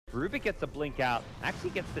Rubik gets a blink out.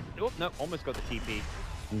 Actually gets the... Oh, no, almost got the TP.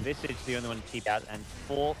 Visage the only one to TP out, and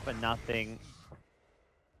 4 for nothing.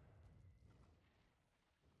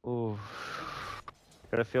 Ooh.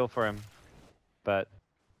 Got a feel for him. But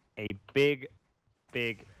a big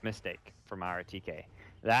mistake from RTK.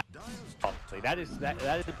 That is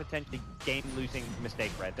a potentially game-losing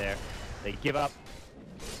mistake right there. They give up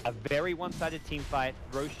a very one-sided team fight.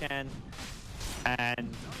 Roshan,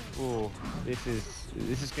 and ooh, this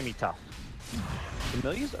is gonna be tough.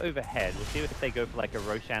 Familiar's overhead. We'll see if they go for like a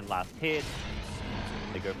Roshan last hit.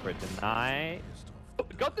 They go for a deny. Oh,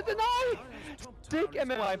 got the deny! Sick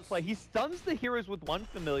MMY play. He stuns the heroes with one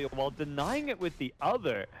Familiar while denying it with the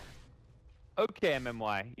other. Okay,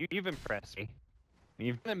 MMY, you've impressed me.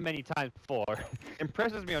 You've done it many times before.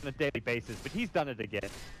 Impresses me on a daily basis, but he's done it again.